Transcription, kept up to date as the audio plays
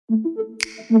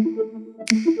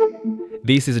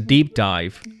This is a deep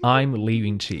dive. I'm Liu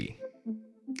Yushan.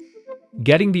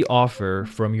 Getting the offer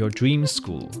from your dream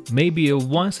school may be a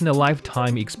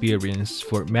once-in-a-lifetime experience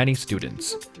for many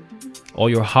students. All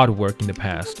your hard work in the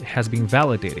past has been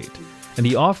validated, and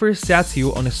the offer sets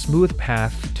you on a smooth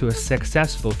path to a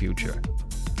successful future.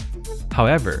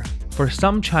 However, for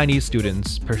some Chinese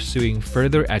students pursuing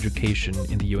further education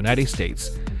in the United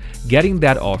States, getting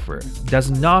that offer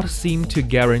does not seem to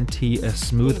guarantee a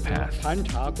smooth path.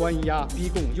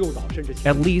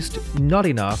 At least not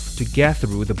enough to get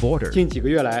through the border.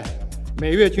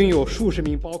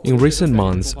 In recent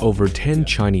months, over 10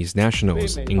 Chinese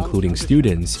nationals, including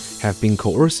students, have been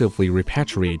coercively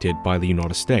repatriated by the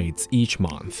United States each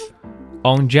month.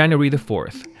 On January the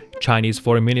 4th, Chinese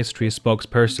Foreign Ministry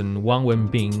spokesperson Wang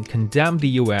Wenbin condemned the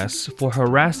U.S. for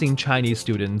harassing Chinese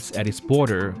students at its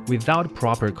border without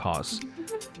proper cause.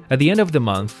 At the end of the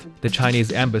month, the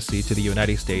Chinese embassy to the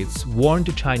United States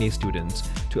warned Chinese students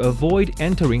to avoid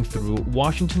entering through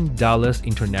Washington Dulles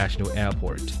International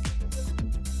Airport.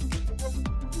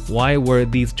 Why were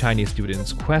these Chinese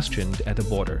students questioned at the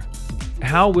border?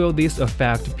 How will this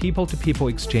affect people-to-people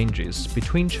exchanges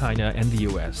between China and the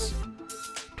U.S.?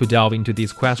 To delve into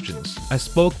these questions, I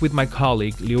spoke with my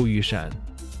colleague Liu Yushan.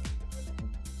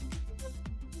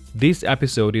 This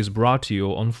episode is brought to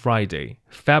you on Friday,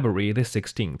 February the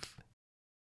 16th.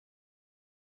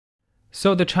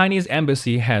 So the Chinese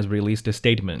embassy has released a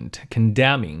statement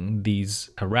condemning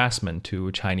these harassment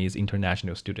to Chinese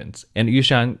international students. And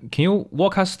Yushan, can you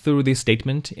walk us through this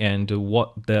statement and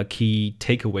what the key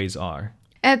takeaways are?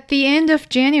 At the end of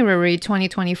January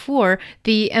 2024,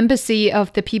 the Embassy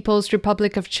of the People's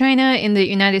Republic of China in the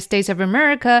United States of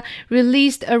America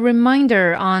released a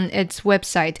reminder on its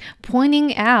website,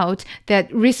 pointing out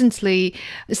that recently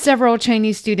several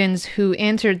Chinese students who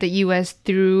entered the U.S.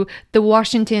 through the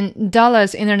Washington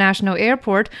Dulles International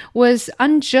Airport was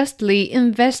unjustly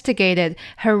investigated,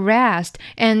 harassed,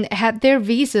 and had their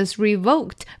visas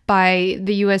revoked by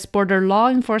the U.S. border law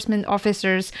enforcement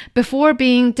officers before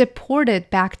being deported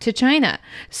back to China.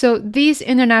 So these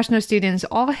international students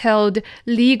all held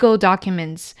legal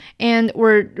documents and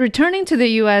were returning to the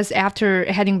U.S. after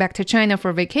heading back to China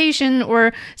for vacation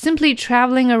or simply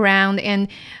traveling around, and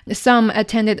some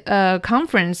attended a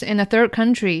conference in a third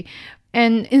country.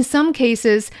 And in some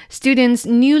cases, students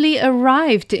newly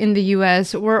arrived in the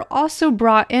U.S. were also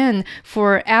brought in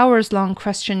for hours-long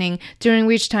questioning, during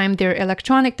which time their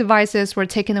electronic devices were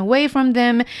taken away from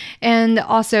them, and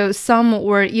also some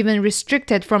were even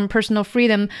restricted from personal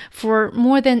freedom for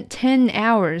more than 10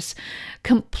 hours,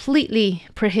 completely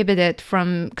prohibited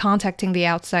from contacting the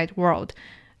outside world.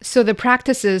 So the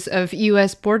practices of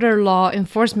U.S. border law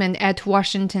enforcement at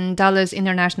Washington Dulles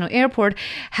International Airport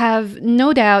have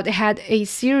no doubt had a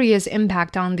serious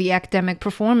impact on the academic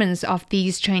performance of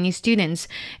these Chinese students,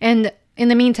 and in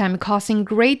the meantime causing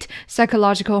great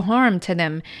psychological harm to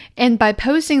them. And by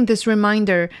posting this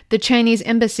reminder, the Chinese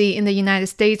embassy in the United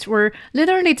States were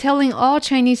literally telling all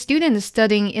Chinese students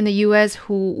studying in the U.S.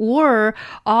 who were,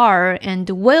 are, and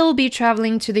will be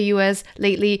traveling to the U.S.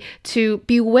 lately to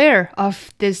beware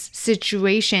of this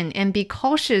situation and be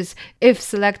cautious if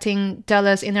selecting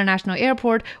Dulles International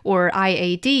Airport or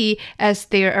IAD as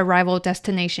their arrival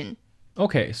destination.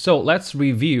 Okay, so let's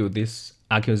review this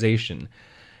accusation.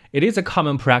 It is a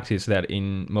common practice that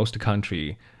in most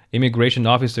countries, immigration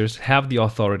officers have the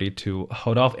authority to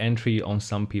hold off entry on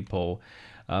some people.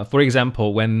 For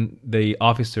example, when the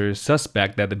officers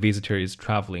suspect that the visitor is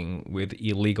traveling with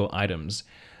illegal items.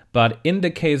 But in the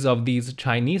case of these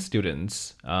Chinese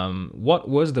students, what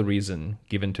was the reason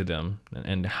given to them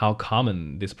and how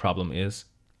common this problem is?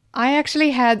 I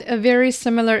actually had a very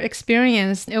similar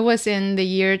experience. It was in the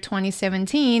year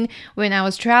 2017 when I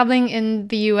was traveling in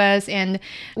the US, and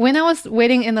when I was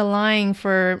waiting in the line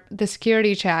for the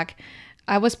security check,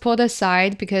 I was pulled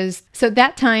aside because, so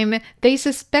that time they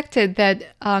suspected that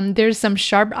there's some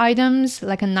sharp items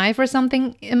like a knife or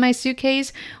something in my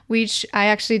suitcase, which I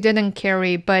actually didn't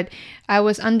carry, but I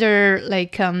was under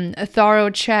a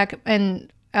thorough check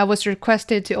and I was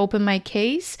requested to open my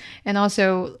case, and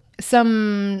also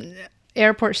some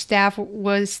airport staff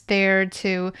was there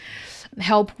to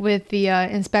help with the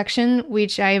inspection,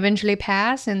 which I eventually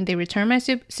passed, and they returned my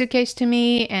suitcase to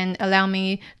me and allow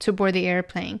me to board the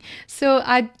airplane. So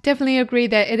I definitely agree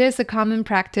that it is a common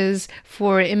practice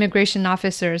for immigration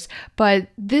officers, but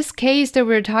this case that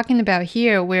we're talking about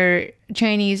here, where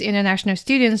Chinese international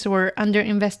students were under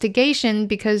investigation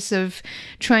because of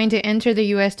trying to enter the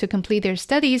US to complete their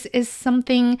studies, is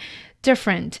something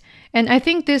different. And I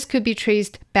think this could be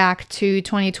traced back to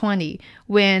 2020,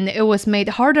 when it was made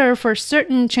harder for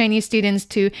certain Chinese students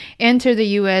to enter the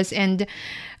US, and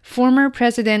former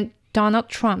President Donald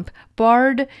Trump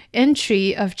barred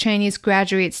entry of Chinese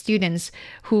graduate students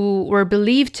who were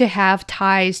believed to have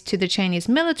ties to the Chinese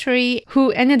military,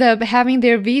 who ended up having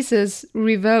their visas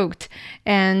revoked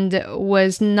and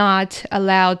was not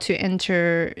allowed to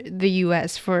enter the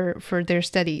US for their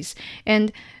studies.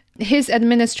 And his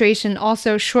administration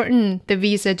also shortened the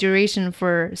visa duration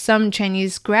for some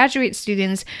Chinese graduate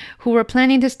students who were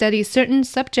planning to study certain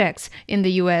subjects in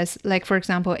the US, like, for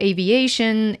example,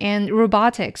 aviation and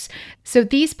robotics. So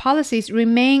these policies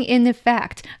remain in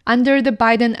effect under the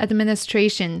Biden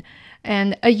administration.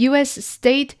 And a US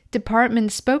State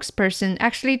Department spokesperson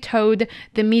actually told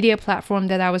the media platform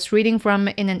that I was reading from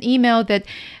in an email that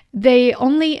they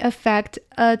only affect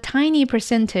a tiny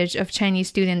percentage of Chinese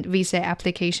student visa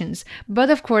applications. But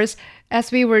of course, as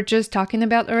we were just talking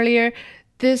about earlier,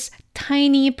 this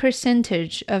tiny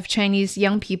percentage of Chinese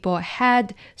young people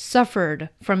had suffered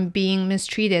from being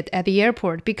mistreated at the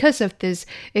airport because of this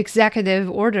executive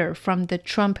order from the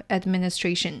Trump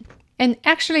administration. And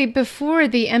actually, before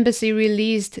the embassy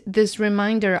released this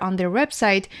reminder on their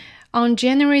website, on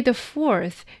January the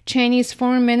 4th, Chinese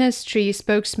Foreign Ministry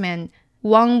spokesman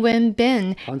Wang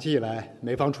Wenbin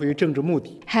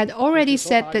had already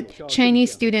said that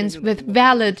Chinese students with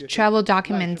valid travel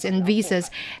documents and visas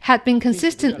had been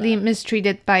consistently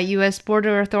mistreated by U.S.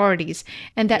 border authorities,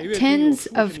 and that tens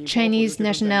of Chinese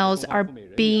nationals are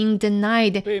being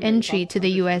denied entry to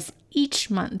the U.S. each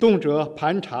month.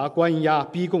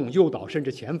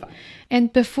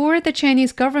 And before the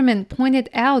Chinese government pointed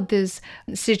out this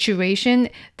situation,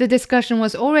 the discussion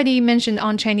was already mentioned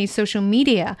on Chinese social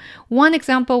media. One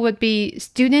example would be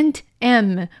student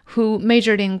M, who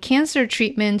majored in cancer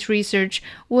treatment research,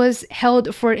 was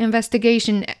held for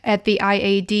investigation at the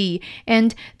IAD,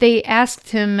 and they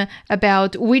asked him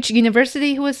about which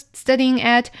university he was studying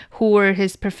at, who were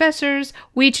his professors,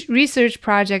 which research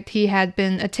project he had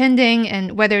been attending,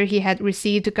 and whether he had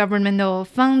received governmental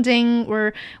funding,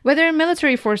 or whether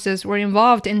military forces were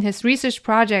involved in his research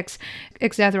projects,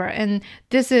 etc. And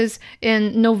this is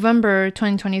in November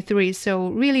 2023, so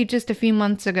really just a few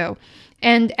months ago.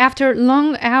 And after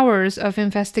long hours of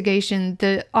investigation,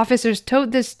 the officers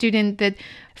told the student that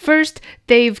first,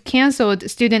 they've canceled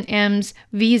student M's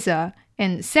visa,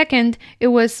 and second, it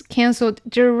was canceled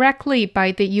directly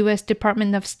by the U.S.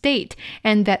 Department of State,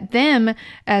 and that them,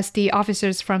 as the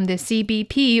officers from the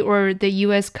CBP or the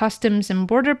U.S. Customs and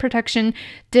Border Protection,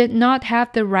 did not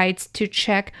have the rights to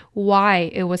check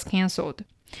why it was canceled.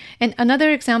 And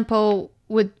another example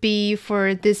would be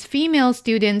for this female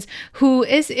student who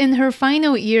is in her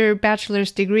final year bachelor's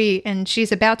degree, and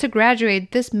she's about to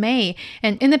graduate this May.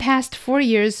 And in the past 4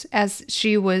 years, as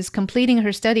she was completing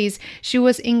her studies, she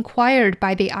was inquired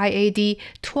by the IAD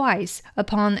twice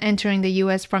upon entering the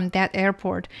US from that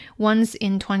airport, once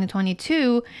in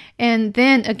 2022, and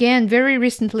then again very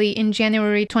recently in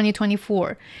January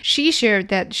 2024. She shared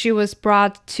that she was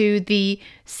brought to the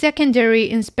secondary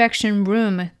inspection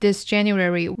room this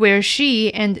January, where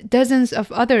she and dozens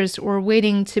of others were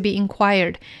waiting to be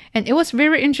inquired. And it was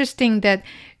very interesting that,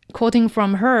 quoting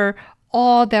from her,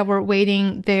 all that were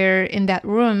waiting there in that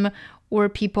room were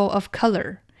people of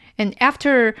color. And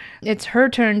after it's her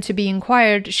turn to be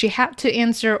inquired, she had to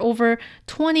answer over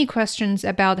 20 questions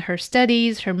about her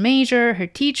studies, her major, her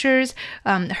teachers,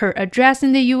 her address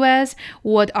in the US,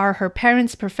 what are her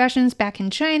parents' professions back in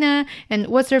China, and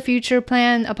what's her future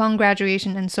plan upon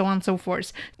graduation, and so on and so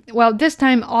forth. Well, this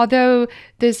time, although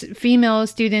this female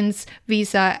student's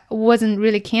visa wasn't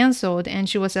really canceled and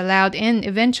she was allowed in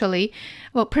eventually,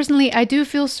 well, personally, I do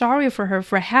feel sorry for her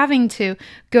for having to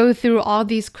go through all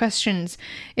these questions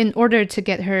in order to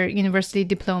get her university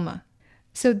diploma.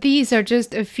 So these are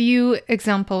just a few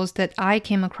examples that I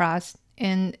came across,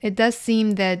 and it does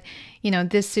seem that,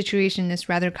 this situation is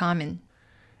rather common.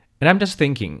 And I'm just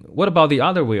thinking, what about the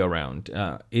other way around?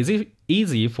 Is it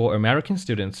easy for American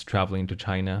students traveling to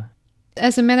China?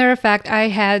 As a matter of fact, I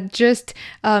had just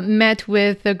met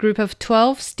with a group of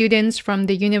 12 students from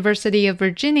the University of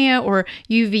Virginia, or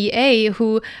UVA,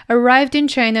 who arrived in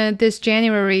China this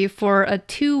January for a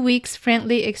 2 weeks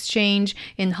friendly exchange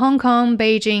in Hong Kong,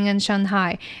 Beijing, and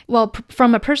Shanghai. Well,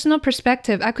 from a personal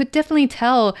perspective, I could definitely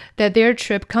tell that their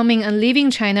trip coming and leaving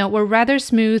China were rather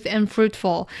smooth and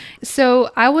fruitful. So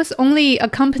I was only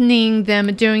accompanying them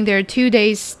during their 2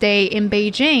 days stay in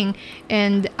Beijing,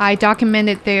 and I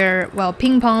documented their well,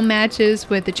 ping pong matches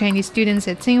with the Chinese students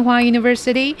at Tsinghua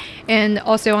University. And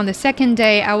also on the second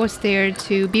day, I was there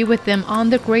to be with them on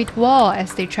the Great Wall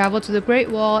as they travel to the Great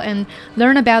Wall and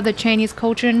learn about the Chinese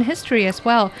culture and history as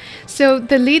well. So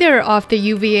the leader of the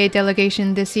UVA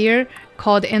delegation this year,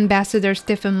 called Ambassador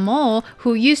Stephen Moll,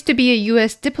 who used to be a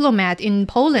U.S. diplomat in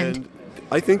Poland. And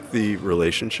I think the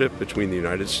relationship between the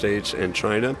United States and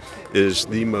China is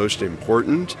the most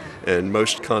important and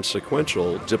most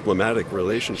consequential diplomatic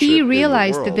relationship He in the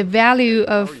realized world. that the value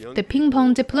of the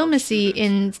ping-pong diplomacy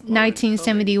in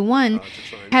 1971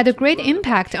 had a great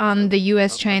impact on the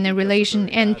U.S.-China relation,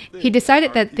 and he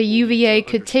decided that the UVA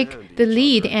could take the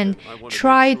lead and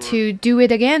try to do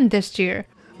it again this year.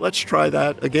 Let's try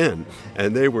that again.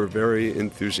 And they were very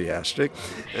enthusiastic.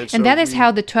 And that is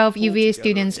how the 12 UVA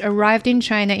students arrived in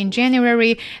China in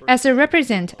January as a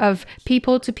representative of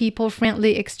people-to-people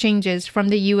friendly exchanges from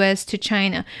the U.S. to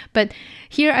China. But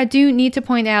here I do need to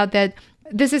point out that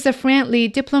this is a friendly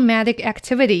diplomatic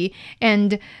activity,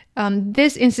 and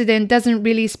this incident doesn't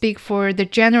really speak for the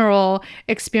general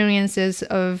experiences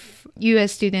of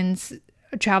U.S. students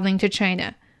traveling to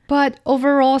China. But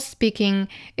overall speaking,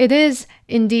 it is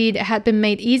indeed had been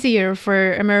made easier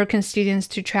for American students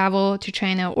to travel to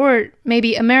China, or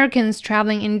maybe Americans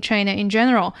traveling in China in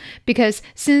general, because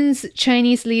since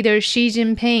Chinese leader Xi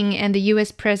Jinping and the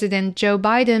US President Joe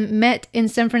Biden met in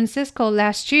San Francisco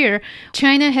last year,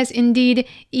 China has indeed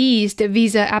eased the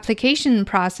visa application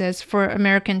process for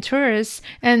American tourists,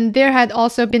 and there had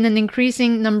also been an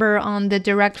increasing number on the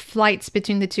direct flights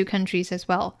between the two countries as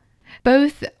well.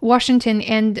 Both Washington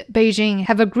and Beijing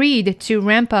have agreed to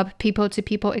ramp up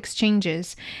people-to-people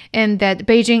exchanges, and that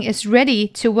Beijing is ready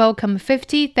to welcome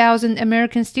 50,000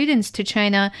 American students to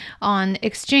China on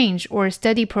exchange or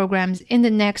study programs in the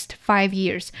next 5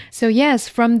 years. So yes,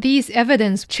 from these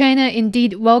evidence, China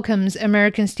indeed welcomes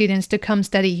American students to come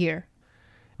study here.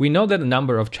 We know that the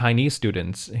number of Chinese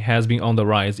students has been on the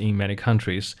rise in many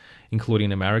countries,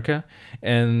 including America,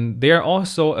 and they are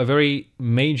also a very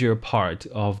major part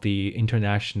of the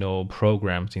international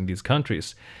programs in these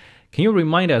countries. Can you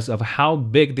remind us of how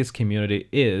big this community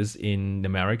is in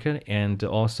America and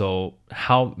also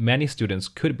how many students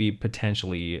could be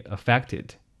potentially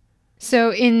affected?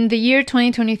 So in the year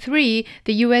 2023,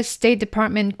 the U.S. State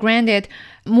Department granted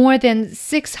more than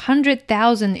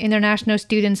 600,000 international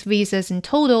students visas in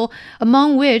total,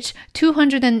 among which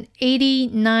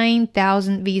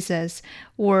 289,000 visas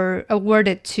were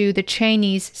awarded to the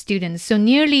Chinese students. So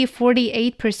nearly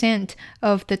 48%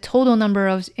 of the total number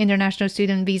of international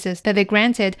student visas that they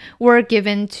granted were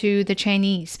given to the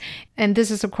Chinese. And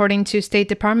this is according to State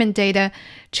Department data.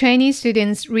 Chinese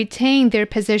students retain their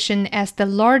position as the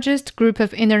largest group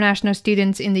of international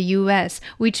students in the U.S.,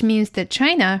 which means that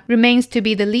China remains to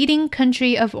be the leading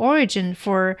country of origin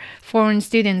for foreign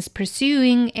students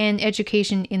pursuing an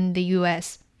education in the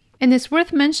U.S. And it's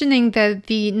worth mentioning that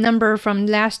the number from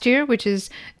last year, which is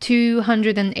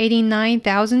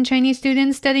 289,000 Chinese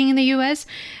students studying in the U.S.,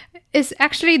 is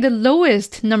actually the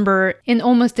lowest number in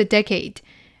almost a decade.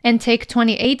 And take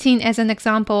 2018 as an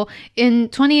example. In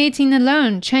 2018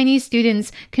 alone, Chinese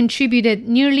students contributed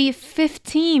nearly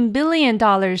 $15 billion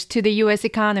to the U.S.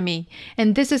 economy.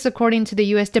 And this is according to the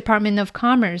U.S. Department of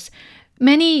Commerce.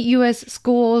 Many U.S.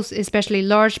 schools, especially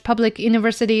large public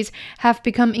universities, have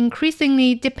become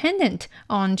increasingly dependent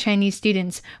on Chinese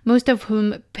students, most of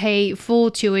whom pay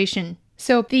full tuition.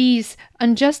 So these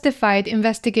unjustified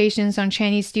investigations on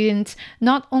Chinese students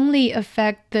not only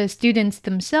affect the students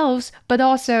themselves, but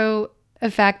also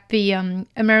affect the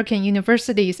American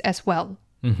universities as well.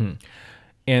 Mm-hmm.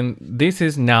 And this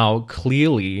is now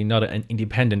clearly not an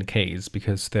independent case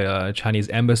because the Chinese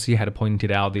embassy had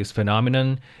pointed out this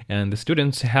phenomenon and the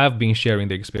students have been sharing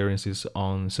their experiences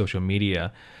on social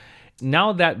media.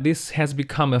 Now that this has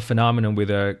become a phenomenon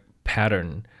with a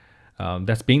pattern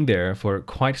that's been there for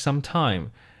quite some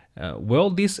time, will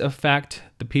this affect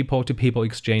the people-to-people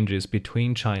exchanges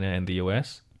between China and the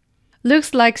US?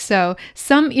 Looks like so.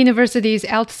 Some universities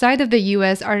outside of the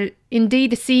U.S. are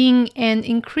indeed seeing an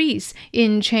increase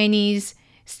in Chinese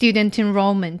student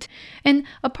enrollment. And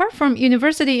apart from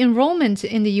university enrollment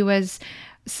in the U.S.,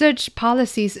 such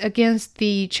policies against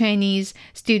the Chinese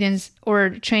students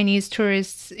or Chinese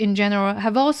tourists in general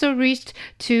have also reached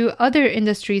to other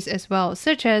industries as well,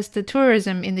 such as the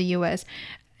tourism in the U.S.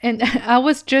 And I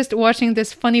was just watching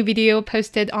this funny video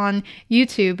posted on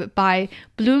YouTube by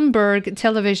Bloomberg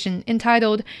Television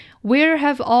entitled, "Where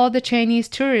Have All the Chinese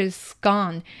Tourists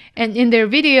Gone?" And in their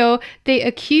video, they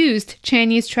accused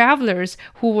Chinese travelers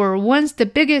who were once the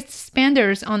biggest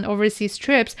spenders on overseas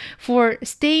trips for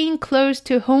staying close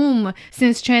to home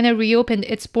since China reopened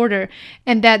its border,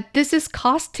 and that this is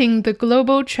costing the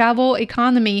global travel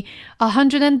economy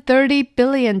 $130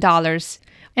 billion.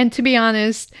 And to be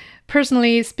honest,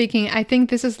 personally speaking, I think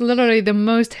this is literally the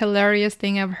most hilarious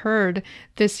thing I've heard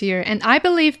this year. And I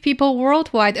believe people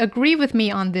worldwide agree with me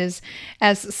on this,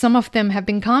 as some of them have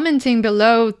been commenting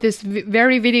below this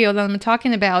very video that I'm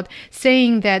talking about,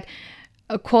 saying that,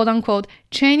 quote unquote,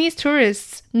 Chinese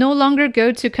tourists no longer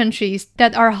go to countries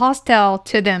that are hostile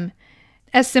to them.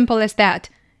 As simple as that.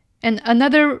 And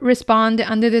another respond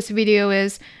under this video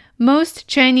is, most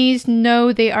Chinese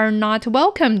know they are not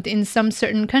welcomed in some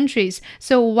certain countries,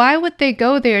 so why would they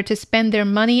go there to spend their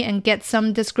money and get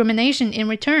some discrimination in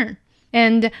return?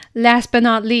 And last but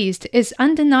not least, it's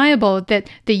undeniable that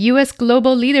the U.S.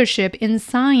 global leadership in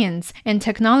science and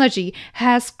technology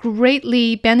has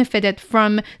greatly benefited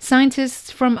from scientists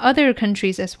from other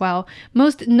countries as well,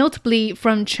 most notably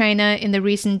from China in the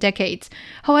recent decades.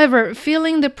 However,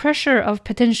 feeling the pressure of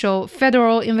potential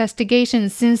federal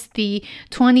investigations since the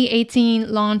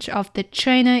 2018 launch of the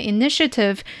China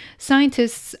Initiative,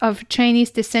 scientists of Chinese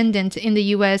descent in the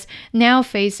U.S. now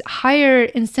face higher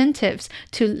incentives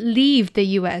to leave the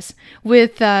U.S.,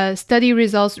 with study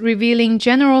results revealing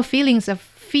general feelings of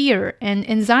fear and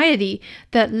anxiety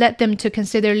that led them to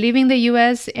consider leaving the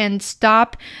U.S. and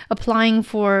stop applying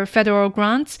for federal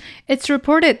grants. It's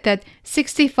reported that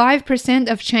 65%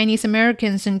 of Chinese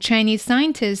Americans and Chinese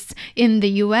scientists in the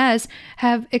U.S.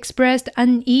 have expressed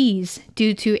unease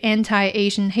due to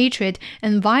anti-Asian hatred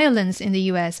and violence in the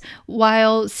U.S.,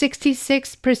 while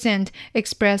 66%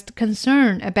 expressed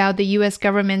concern about the U.S.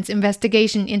 government's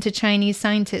investigation into Chinese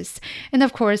scientists. And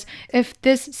of course, if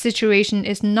this situation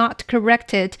is not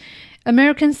corrected,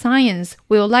 American science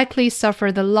will likely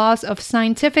suffer the loss of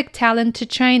scientific talent to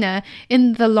China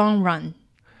in the long run.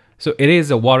 So it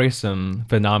is a worrisome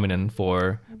phenomenon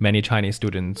for many Chinese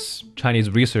students, Chinese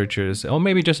researchers, or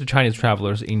maybe just Chinese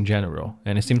travelers in general.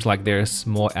 And it seems like there's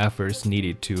more efforts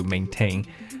needed to maintain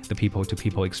the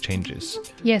people-to-people exchanges.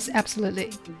 Yes,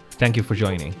 absolutely. Thank you for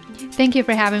joining. Thank you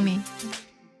for having me.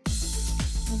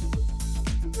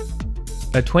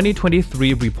 A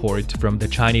 2023 report from the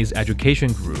Chinese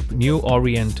education group New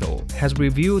Oriental has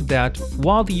revealed that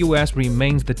while the US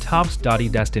remains the top study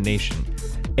destination,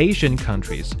 Asian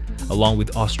countries, along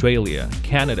with Australia,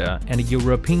 Canada, and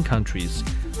European countries,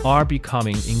 are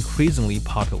becoming increasingly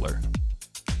popular.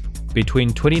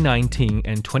 Between 2019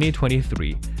 and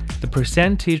 2023, the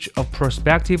percentage of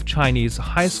prospective Chinese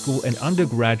high school and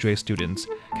undergraduate students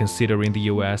considering the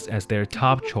US as their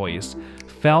top choice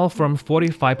fell from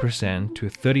 45% to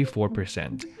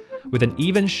 34%, with an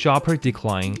even sharper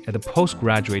decline at the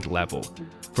postgraduate level,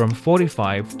 from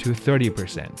 45% to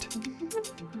 30%.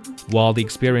 While the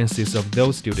experiences of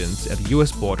those students at the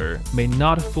US border may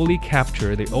not fully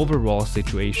capture the overall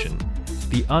situation,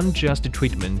 the unjust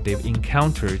treatment they've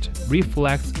encountered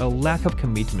reflects a lack of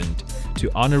commitment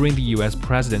to honoring the US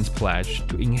president's pledge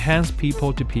to enhance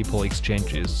people-to-people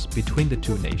exchanges between the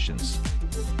two nations.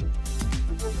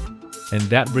 And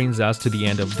that brings us to the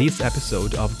end of this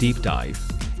episode of Deep Dive.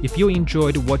 If you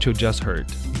enjoyed what you just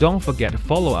heard, don't forget to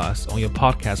follow us on your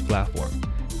podcast platform.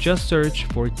 Just search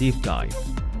for Deep Dive.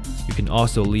 You can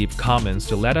also leave comments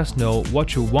to let us know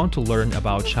what you want to learn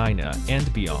about China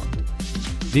and beyond.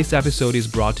 This episode is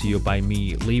brought to you by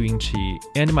me, Liu Yushan,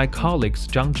 and my colleagues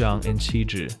Zhang Zhang and Qi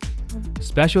Zhi.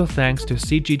 Special thanks to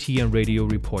CGTN Radio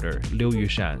reporter Liu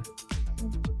Yushan.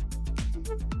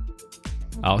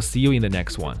 I'll see you in the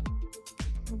next one.